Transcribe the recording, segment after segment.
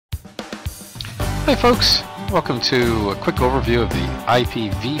Hi folks, welcome to a quick overview of the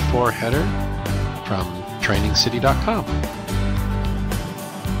IPv4 header from TrainingCity.com.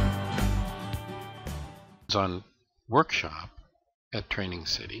 On Workshop at Training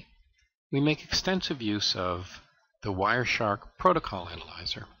City, we make extensive use of the Wireshark protocol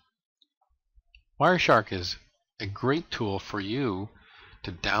analyzer. Wireshark is a great tool for you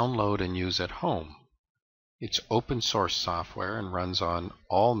to download and use at home. It's open source software and runs on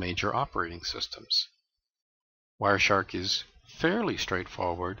all major operating systems. Wireshark is fairly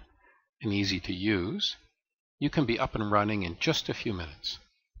straightforward and easy to use. You can be up and running in just a few minutes.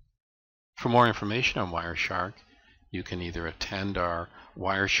 For more information on Wireshark, you can either attend our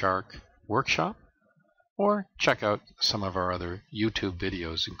Wireshark workshop or check out some of our other YouTube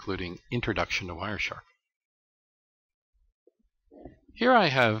videos, including Introduction to Wireshark. Here I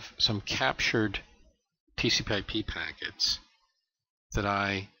have some captured TCP/IP packets that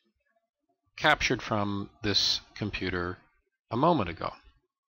I captured from this computer a moment ago.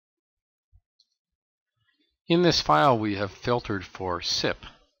 In this file we have filtered for SIP,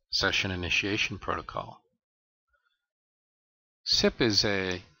 Session Initiation Protocol. SIP is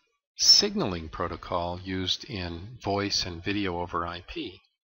a signaling protocol used in voice and video over IP.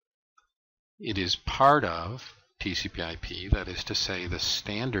 It is part of TCP/IP, that is to say the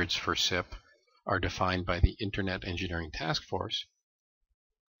standards for SIP are defined by the Internet Engineering Task Force,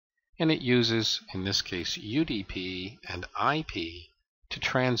 and it uses, in this case, UDP and IP to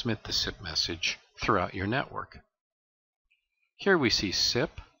transmit the SIP message throughout your network. Here we see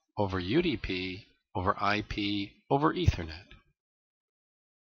SIP over UDP over IP over Ethernet.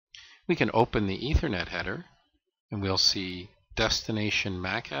 We can open the Ethernet header and we'll see destination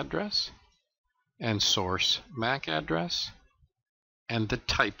MAC address and source MAC address and the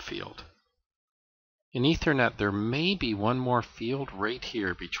type field. In Ethernet, there may be one more field right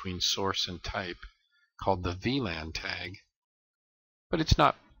here between source and type called the VLAN tag, but it's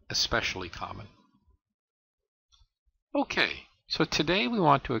not especially common. Okay, so today we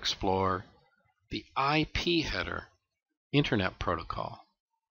want to explore the IP header Internet protocol.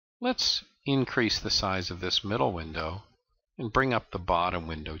 Let's increase the size of this middle window and bring up the bottom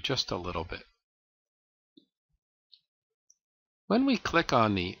window just a little bit. When we click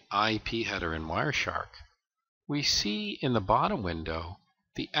on the IP header in Wireshark, we see in the bottom window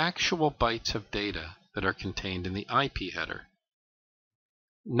the actual bytes of data that are contained in the IP header.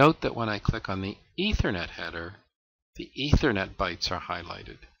 Note that when I click on the Ethernet header, the Ethernet bytes are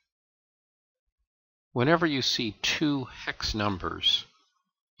highlighted. Whenever you see two hex numbers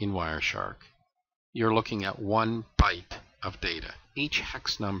in Wireshark, you're looking at 1 byte of data. Each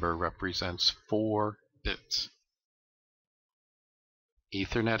hex number represents 4 bits.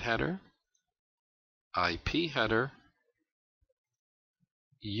 Ethernet header, IP header,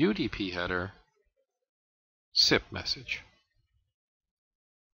 UDP header, SIP message.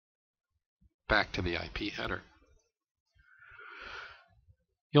 Back to the IP header.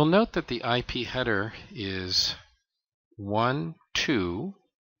 You'll note that the IP header is 1, 2,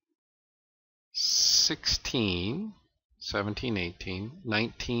 16, 17, 18,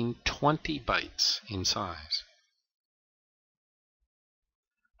 19, 20 bytes in size.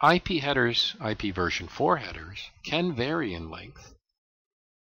 IP headers, IP version 4 headers, can vary in length.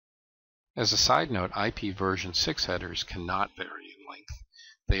 As a side note, IP version 6 headers cannot vary in length.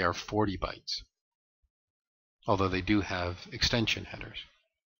 They are 40 bytes, although they do have extension headers.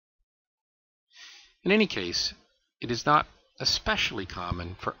 In any case, it is not especially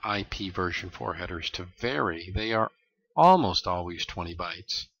common for IP version 4 headers to vary. They are almost always 20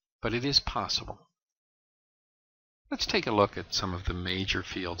 bytes, but it is possible. Let's take a look at some of the major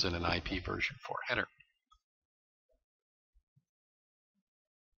fields in an IP version 4 header.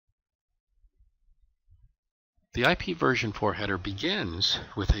 The IP version 4 header begins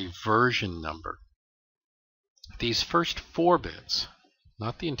with a version number. These first 4 bits,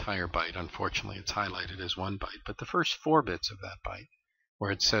 not the entire byte, unfortunately it's highlighted as 1 byte, but the first 4 bits of that byte, where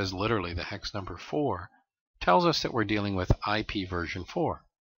it says literally the hex number 4, tells us that we're dealing with IP version 4.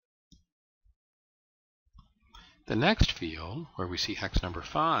 The next field, where we see hex number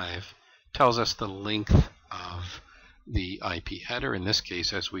 5, tells us the length of the IP header. In this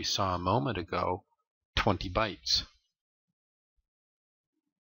case, as we saw a moment ago, 20 bytes.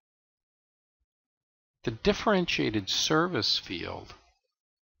 The differentiated service field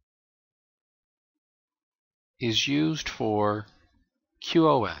is used for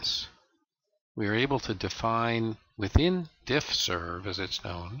QoS. We are able to define within diffserv, as it's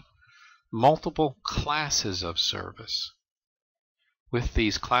known, multiple classes of service. With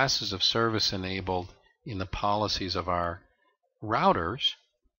these classes of service enabled in the policies of our routers,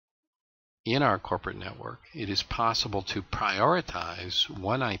 in our corporate network, it is possible to prioritize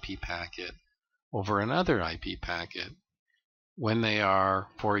one IP packet over another IP packet when they are,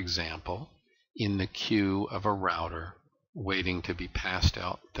 for example, in the queue of a router waiting to be passed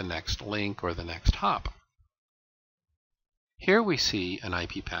out the next link or the next hop. Here we see an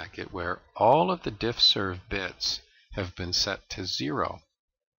IP packet where all of the diff-serve bits have been set to 0.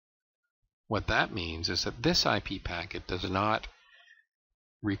 What that means is that this IP packet does not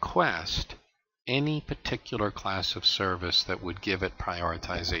request any particular class of service that would give it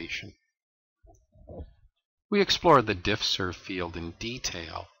prioritization. We explored the diff-serve field in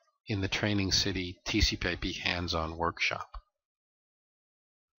detail in the Training City TCP/IP hands-on workshop.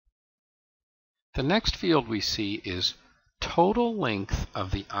 The next field we see is total length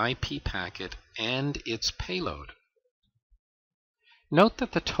of the IP packet and its payload. Note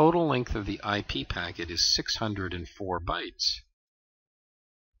that the total length of the IP packet is 604 bytes.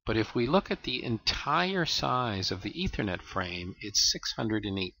 But if we look at the entire size of the Ethernet frame, it's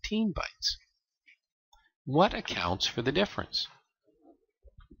 618 bytes. What accounts for the difference?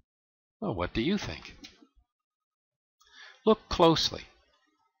 Well, what do you think? Look closely.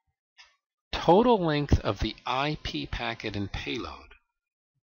 Total length of the IP packet and payload.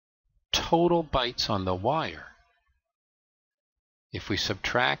 Total bytes on the wire. If we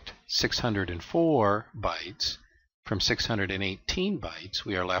subtract 604 bytes from 618 bytes,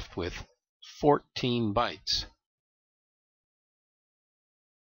 we are left with 14 bytes.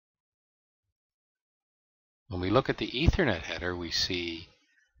 When we look at the Ethernet header, we see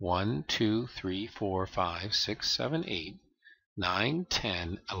 1, 2, 3, 4, 5, 6, 7, 8, 9,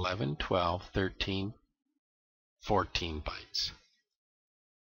 10, 11, 12, 13, 14 bytes.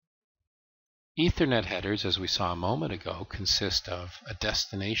 Ethernet headers, as we saw a moment ago, consist of a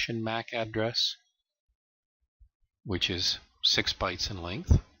destination MAC address, which is 6 bytes in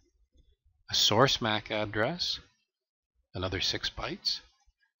length, a source MAC address, another 6 bytes,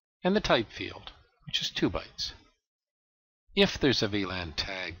 and the type field, which is 2 bytes. If there's a VLAN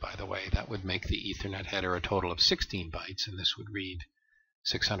tag, by the way, that would make the Ethernet header a total of 16 bytes, and this would read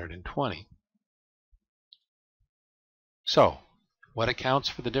 620. So, what accounts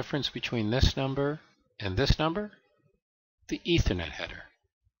for the difference between this number and this number? The Ethernet header.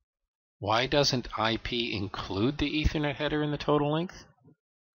 Why doesn't IP include the Ethernet header in the total length?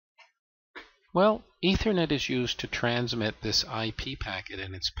 Well, Ethernet is used to transmit this IP packet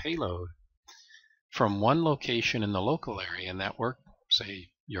and its payload from one location in the local area network, say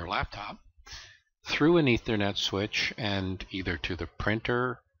your laptop, through an Ethernet switch and either to the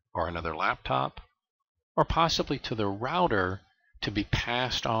printer or another laptop, or possibly to the router to be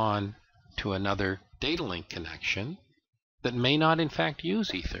passed on to another data link connection that may not in fact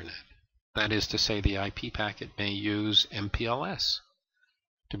use Ethernet. That is to say, the IP packet may use MPLS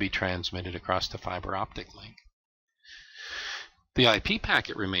to be transmitted across the fiber optic link. The IP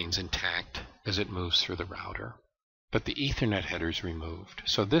packet remains intact as it moves through the router, but the Ethernet header is removed.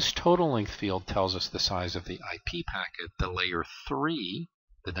 So this total length field tells us the size of the IP packet, the layer 3,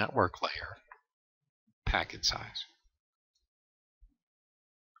 the network layer, packet size.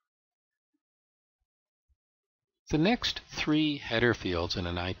 The next 3 header fields in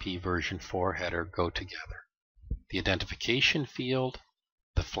an IP version 4 header go together: the identification field,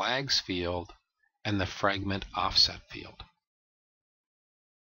 the flags field, and the fragment offset field.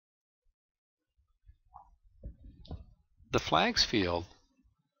 The flags field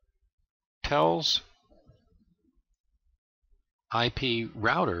tells IP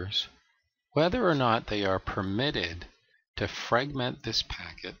routers whether or not they are permitted to fragment this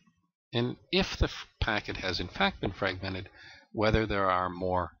packet, and if the packet has in fact been fragmented, whether there are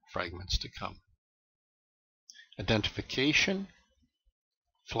more fragments to come. Identification,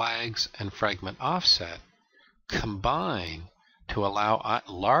 flags, and fragment offset combine to allow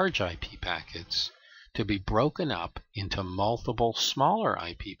large IP packets to be broken up into multiple smaller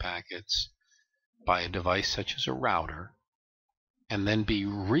IP packets by a device such as a router, and then be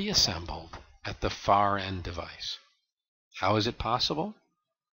reassembled at the far end device. How is it possible?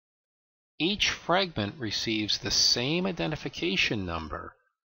 Each fragment receives the same identification number,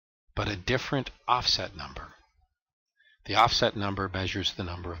 but a different offset number. The offset number measures the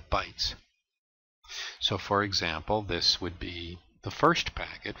number of bytes. So for example, this would be the first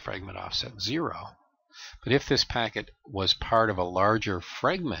packet, fragment offset 0. But if this packet was part of a larger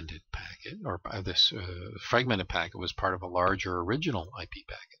fragmented packet, or this fragmented packet was part of a larger original IP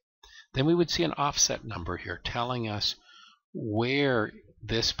packet, then we would see an offset number here telling us where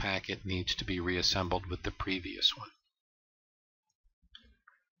this packet needs to be reassembled with the previous one.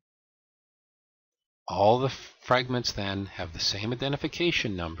 All the fragments then have the same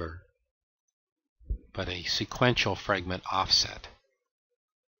identification number, but a sequential fragment offset.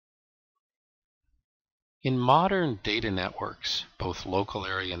 In modern data networks, both local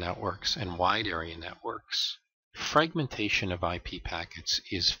area networks and wide area networks, fragmentation of IP packets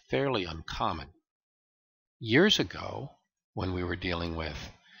is fairly uncommon. Years ago, when we were dealing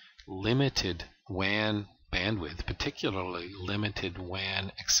with limited WAN bandwidth, particularly limited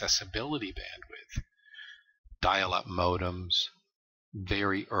WAN accessibility bandwidth, dial-up modems,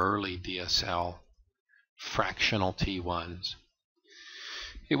 very early DSL, fractional T1s,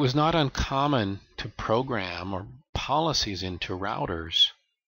 it was not uncommon to program or policies into routers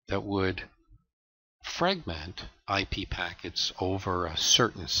that would fragment IP packets over a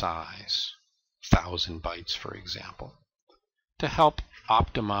certain size, 1,000 bytes for example, to help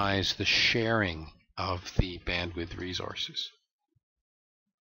optimize the sharing of the bandwidth resources.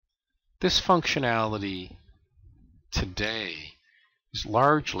 This functionality today is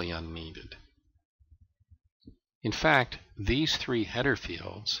largely unneeded. In fact, these three header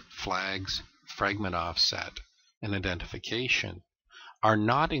fields, flags, fragment offset, and identification, are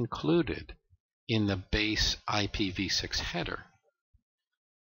not included in the base IPv6 header.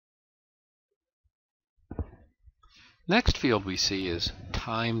 Next field we see is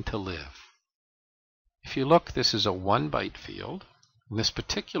time to live. If you look, this is a 1-byte field. In this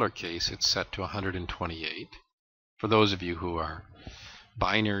particular case, it's set to 128. For those of you who are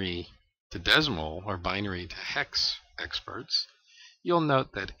binary to decimal or binary to hex experts, you'll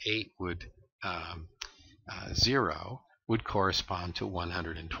note that 0 would correspond to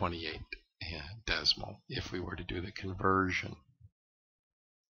 128 decimal if we were to do the conversion.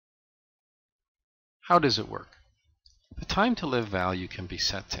 How does it work? The time to live value can be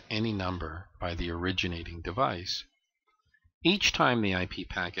set to any number by the originating device. Each time the IP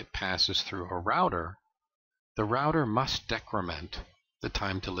packet passes through a router, the router must decrement the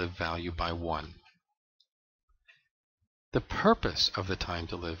time to live value by 1. The purpose of the time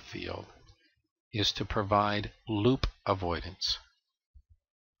to live field is to provide loop avoidance.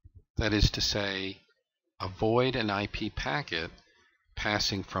 That is to say, avoid an IP packet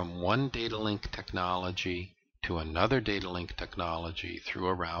passing from one data link technology to another data link technology through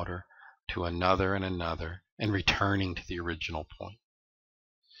a router to another and another and returning to the original point.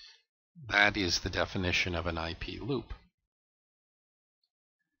 That is the definition of an IP loop.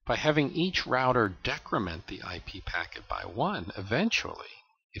 By having each router decrement the IP packet by 1, eventually,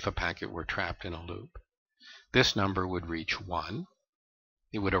 if a packet were trapped in a loop, this number would reach 1,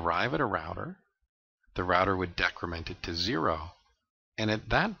 it would arrive at a router, the router would decrement it to 0, and at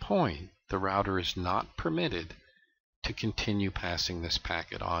that point, the router is not permitted to continue passing this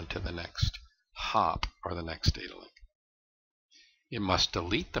packet on to the next hop or the next data link. It must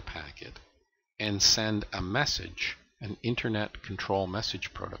delete the packet and send a message, an Internet Control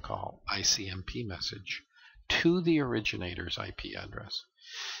Message Protocol, ICMP message, to the originator's IP address,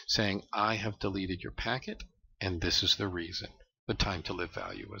 saying, I have deleted your packet, and this is the reason. The time to live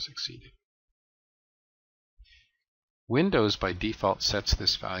value was exceeded. Windows by default sets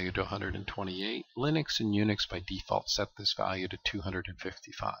this value to 128. Linux and Unix by default set this value to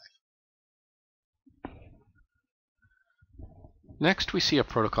 255. Next we see a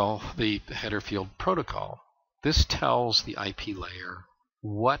protocol, the header field protocol. This tells the IP layer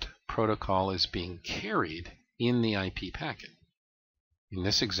what protocol is being carried in the IP packet. In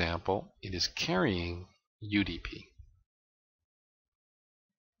this example, it is carrying UDP.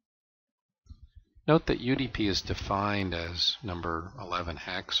 Note that UDP is defined as number 11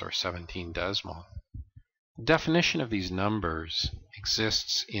 hex or 17 decimal. The definition of these numbers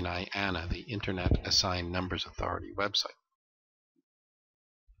exists in IANA, the Internet Assigned Numbers Authority website.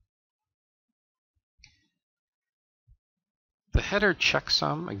 The header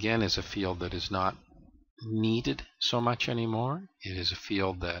checksum, again, is a field that is not needed so much anymore. It is a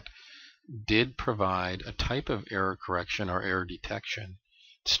field that did provide a type of error correction or error detection,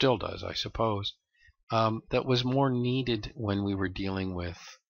 it still does, I suppose, that was more needed when we were dealing with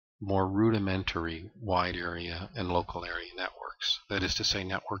more rudimentary wide area and local area networks. That is to say,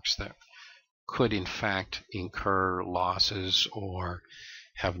 networks that could in fact incur losses or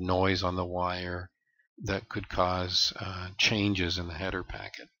have noise on the wire that could cause changes in the header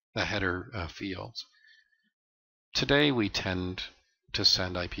packet, the header fields. Today we tend to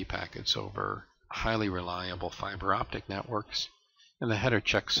send IP packets over highly reliable fiber optic networks, and the header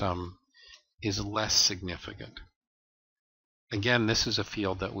checksum is less significant. Again, this is a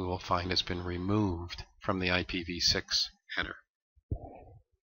field that we will find has been removed from the IPv6 header.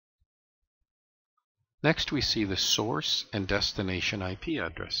 Next we see the source and destination IP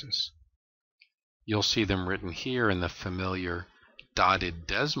addresses. You'll see them written here in the familiar dotted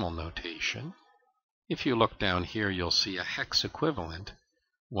decimal notation. If you look down here, you'll see a hex equivalent,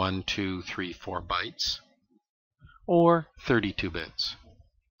 1, 2, 3, 4 bytes, or 32 bits.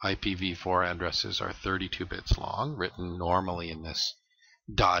 IPv4 addresses are 32 bits long, written normally in this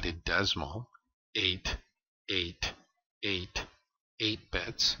dotted decimal, 8, 8, 8, 8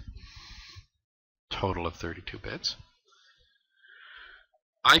 bits, total of 32 bits.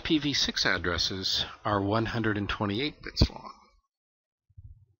 IPv6 addresses are 128 bits long.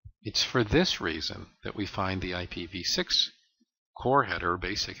 It's for this reason that we find the IPv6 core header, or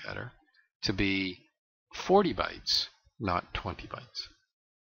basic header, to be 40 bytes, not 20 bytes.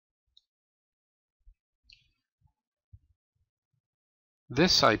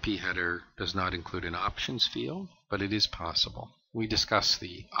 This IP header does not include an options field, but it is possible. We discuss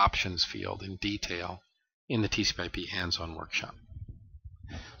the options field in detail in the TCP/IP hands-on workshop.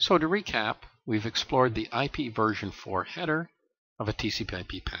 So to recap, we've explored the IP version 4 header of a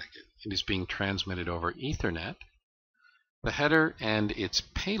TCP/IP packet. It is being transmitted over Ethernet. The header and its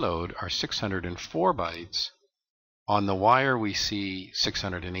payload are 604 bytes. On the wire we see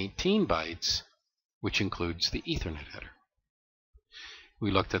 618 bytes, which includes the Ethernet header. We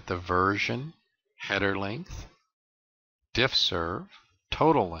looked at the version, header length, diffserv,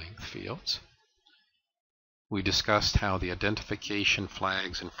 total length fields. We discussed how the identification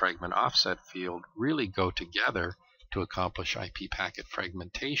flags and fragment offset field really go together to accomplish IP packet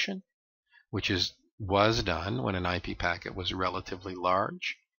fragmentation, which was done when an IP packet was relatively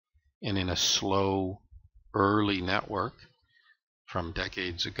large and in a slow early network from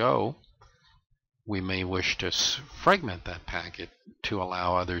decades ago. We may wish to fragment that packet to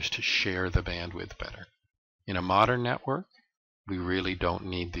allow others to share the bandwidth better. In a modern network, we really don't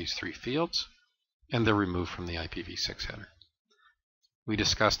need these three fields, and they're removed from the IPv6 header. We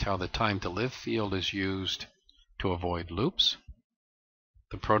discussed how the time to live field is used to avoid loops.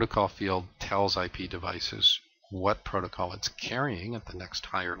 The protocol field tells IP devices what protocol it's carrying at the next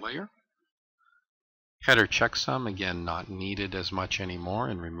higher layer. Header checksum, again, not needed as much anymore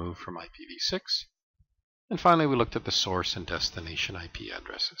and removed from IPv6. And finally, we looked at the source and destination IP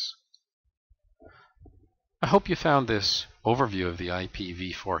addresses. I hope you found this overview of the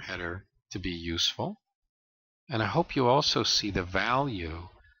IPv4 header to be useful. And I hope you also see the value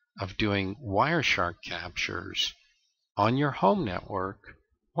of doing Wireshark captures on your home network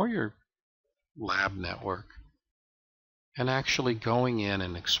or your lab network and actually going in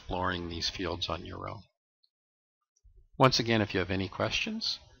and exploring these fields on your own. Once again, if you have any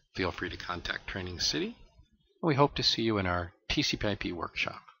questions, feel free to contact Training City. We hope to see you in our TCP/IP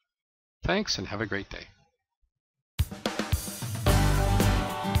workshop. Thanks and have a great day.